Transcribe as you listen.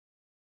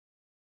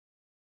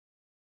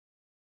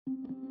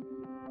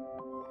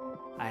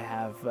I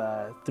have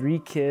 3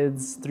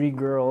 kids, 3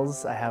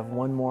 girls. I have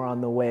 1 more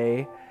on the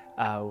way,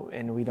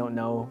 and we don't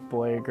know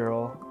boy or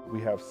girl.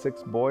 We have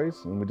 6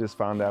 boys, and we just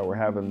found out we're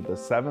having the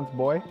 7th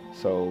boy.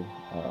 So,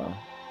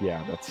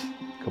 yeah, that's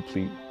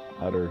complete,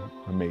 utter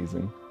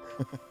amazing.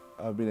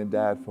 I've been a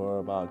dad for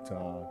about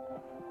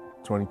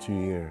 22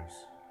 years.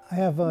 I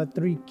have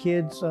 3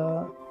 kids,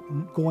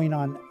 going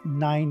on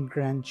 9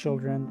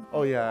 grandchildren.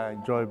 Oh yeah, I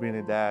enjoy being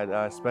a dad,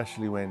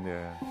 especially when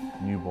they're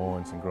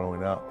newborns and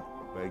growing up.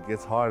 But it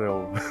gets harder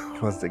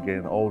once they're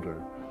getting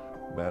older.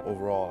 But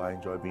overall, I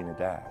enjoy being a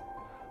dad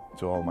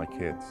to all my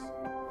kids.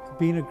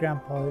 Being a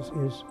grandpa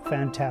is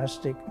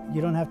fantastic.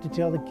 You don't have to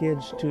tell the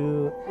kids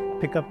to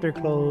pick up their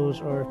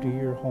clothes or do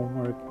your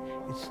homework.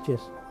 It's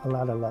just a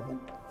lot of loving.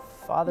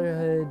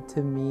 Fatherhood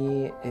to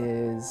me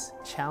is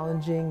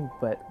challenging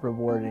but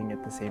rewarding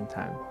at the same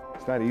time.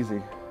 It's not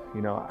easy.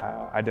 You know,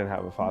 I didn't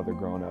have a father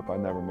growing up. I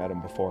never met him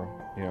before.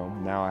 You know,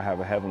 now I have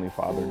a heavenly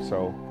father,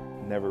 so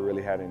never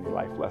really had any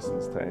life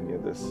lessons to any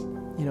of this.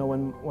 You know,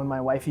 when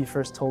my wifey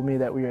first told me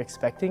that we were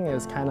expecting, it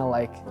was kind of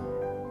like,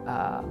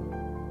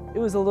 it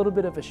was a little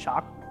bit of a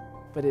shock,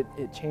 but it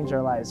changed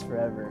our lives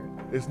forever.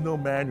 There's no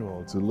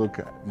manual to look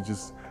at.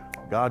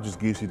 God just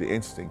gives you the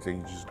instinct, and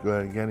you just go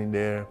ahead and get in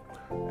there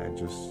and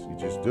you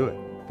just do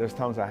it. There's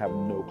times I have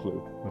no clue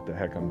what the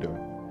heck I'm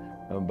doing.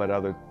 But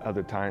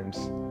other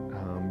times,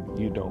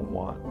 you don't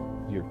want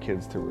your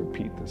kids to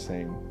repeat the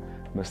same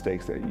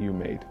mistakes that you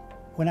made.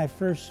 When I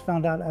first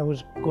found out I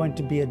was going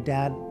to be a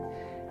dad,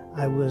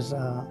 I was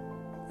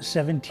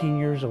 17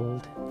 years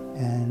old,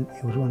 and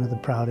it was one of the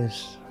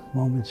proudest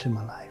moments in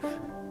my life.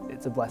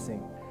 It's a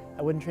blessing.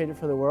 I wouldn't trade it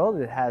for the world.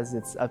 It has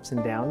its ups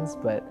and downs,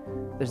 but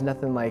there's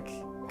nothing like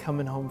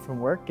coming home from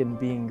work and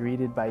being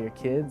greeted by your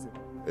kids.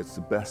 It's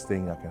the best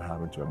thing that can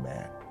happen to a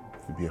man,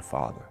 to be a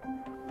father.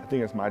 I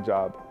think it's my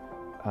job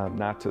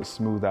not to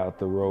smooth out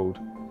the road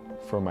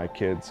for my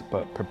kids,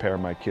 but prepare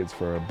my kids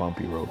for a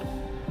bumpy road.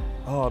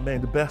 Oh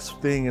man, the best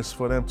thing is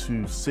for them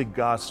to seek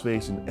God's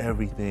face in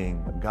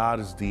everything. God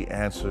is the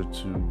answer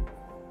to,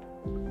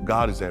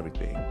 God is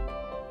everything.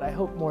 I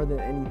hope more than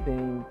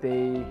anything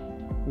they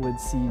would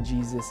see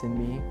Jesus in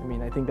me. I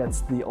mean, I think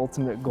that's the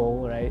ultimate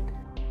goal, right?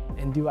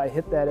 And do I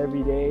hit that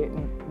every day?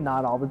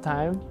 Not all the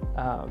time,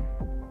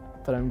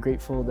 but I'm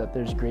grateful that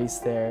there's grace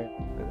there.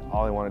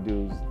 All I want to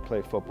do is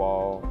play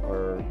football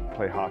or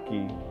play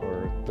hockey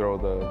or throw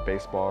the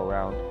baseball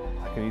around.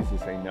 I can easily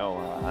say no,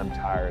 I'm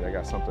tired, I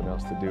got something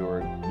else to do,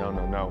 or no,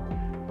 no, no.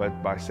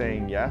 But by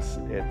saying yes,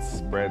 it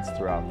spreads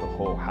throughout the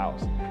whole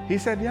house. He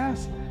said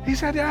yes,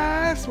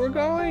 we're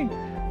going.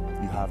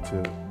 You have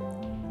to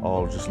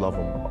all just love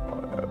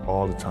them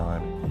all the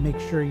time. Make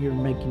sure you're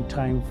making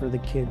time for the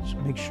kids.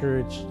 Make sure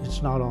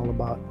it's not all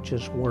about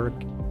just work.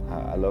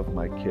 I love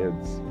my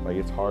kids. Like,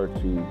 it's hard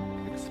to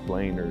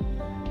explain or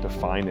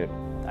define it.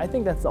 I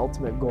think that's the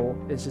ultimate goal,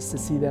 is just to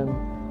see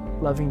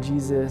them loving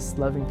Jesus,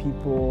 loving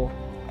people.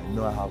 I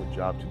know I have a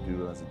job to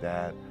do as a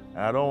dad, and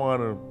I don't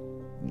want to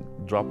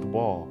drop the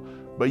ball.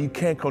 But you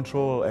can't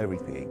control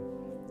everything.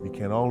 You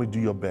can only do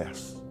your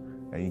best.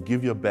 And you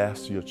give your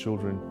best to your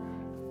children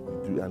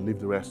and leave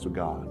the rest to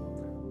God.